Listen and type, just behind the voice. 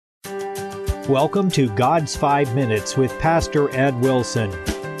welcome to God's 5 Minutes with Pastor Ed Wilson.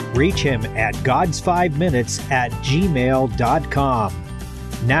 Reach him at gods5minutes@gmail.com.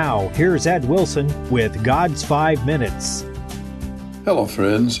 Now, here's Ed Wilson with God's 5 Minutes. Hello,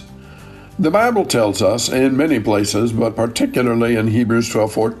 friends. The Bible tells us in many places, but particularly in Hebrews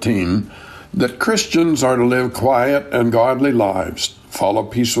 12:14, that Christians are to live quiet and godly lives, follow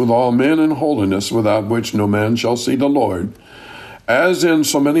peace with all men and holiness, without which no man shall see the Lord. As in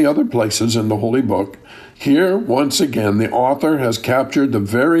so many other places in the Holy Book, here once again the author has captured the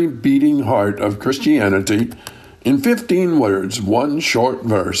very beating heart of Christianity in 15 words, one short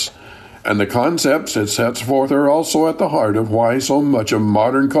verse. And the concepts it sets forth are also at the heart of why so much of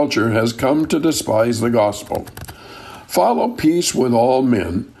modern culture has come to despise the gospel. Follow peace with all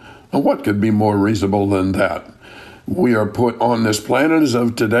men. And what could be more reasonable than that? We are put on this planet as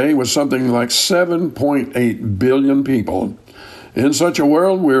of today with something like 7.8 billion people. In such a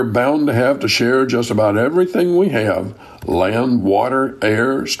world, we're bound to have to share just about everything we have: land, water,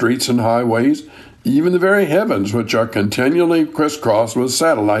 air, streets and highways, even the very heavens, which are continually crisscrossed with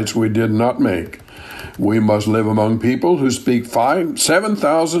satellites we did not make. We must live among people who speak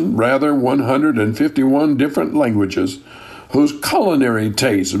 151 different languages, whose culinary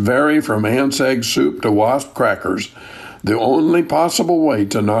tastes vary from ants' egg soup to wasp crackers. The only possible way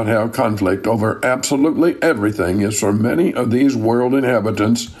to not have conflict over absolutely everything is for many of these world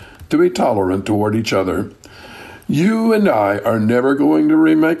inhabitants to be tolerant toward each other. You and I are never going to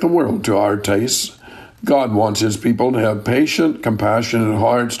remake the world to our tastes. God wants His people to have patient, compassionate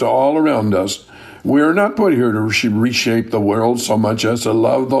hearts to all around us. We are not put here to reshape the world so much as to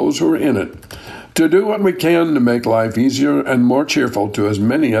love those who are in it, to do what we can to make life easier and more cheerful to as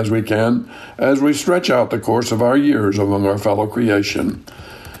many as we can as we stretch out the course of our years among our fellow creation.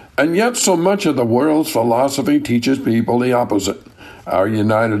 And yet so much of the world's philosophy teaches people the opposite. Our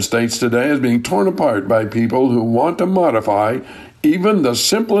United States today is being torn apart by people who want to modify even the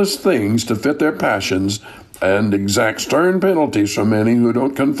simplest things to fit their passions and exact stern penalties from any who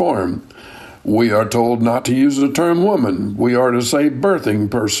don't conform. We are told not to use the term woman. We are to say birthing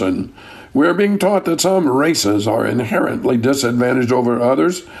person. We are being taught that some races are inherently disadvantaged over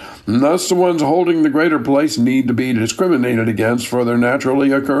others, and thus the ones holding the greater place need to be discriminated against for their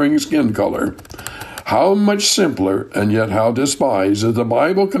naturally occurring skin color. How much simpler, and yet how despised, is the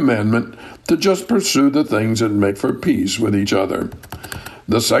Bible commandment to just pursue the things that make for peace with each other.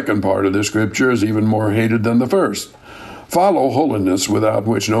 The second part of the scripture is even more hated than the first. Follow holiness, without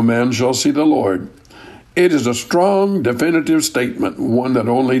which no man shall see the Lord. It is a strong, definitive statement, one that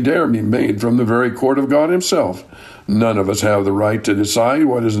only dare be made from the very court of God Himself. None of us have the right to decide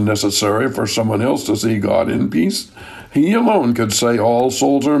what is necessary for someone else to see God in peace. He alone could say, "All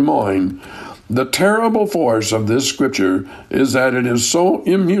souls are mine." The terrible force of this scripture is that it is so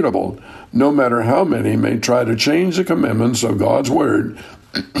immutable. No matter how many may try to change the commandments of God's word,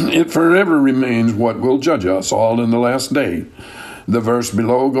 it forever remains what will judge us all in the last day. The verse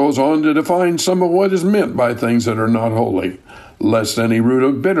below goes on to define some of what is meant by things that are not holy, lest any root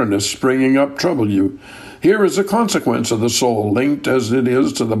of bitterness springing up trouble you. Here is the consequence of the soul, linked as it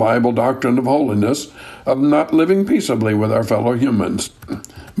is to the Bible doctrine of holiness, of not living peaceably with our fellow humans.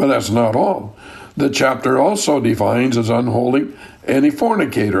 But that's not all. The chapter also defines as unholy any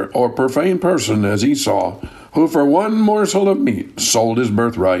fornicator or profane person, as Esau, who for one morsel of meat sold his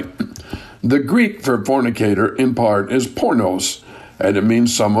birthright. The Greek for fornicator, in part, is pornos, and it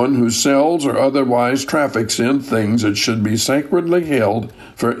means someone who sells or otherwise traffics in things that should be sacredly held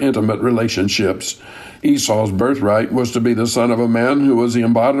for intimate relationships. Esau's birthright was to be the son of a man who was the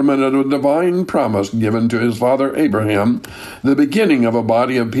embodiment of a divine promise given to his father Abraham, the beginning of a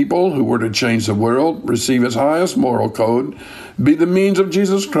body of people who were to change the world, receive its highest moral code, be the means of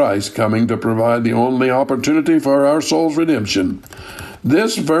Jesus Christ coming to provide the only opportunity for our soul's redemption.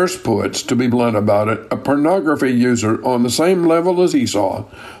 This verse puts, to be blunt about it, a pornography user on the same level as Esau.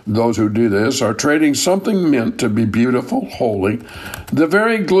 Those who do this are trading something meant to be beautiful, holy, the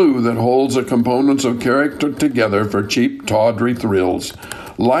very glue that holds the components of character together for cheap, tawdry thrills.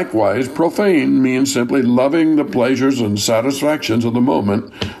 Likewise, profane means simply loving the pleasures and satisfactions of the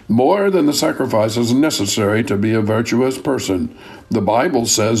moment more than the sacrifices necessary to be a virtuous person. The Bible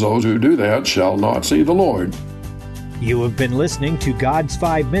says those who do that shall not see the Lord. You have been listening to God's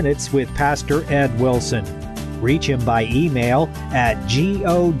 5 Minutes with Pastor Ed Wilson. Reach him by email at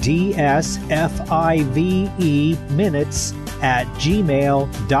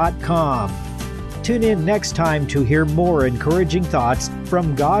godsfiveminutes@gmail.com. Tune in next time to hear more encouraging thoughts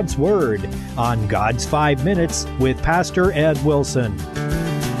from God's Word on God's 5 Minutes with Pastor Ed Wilson.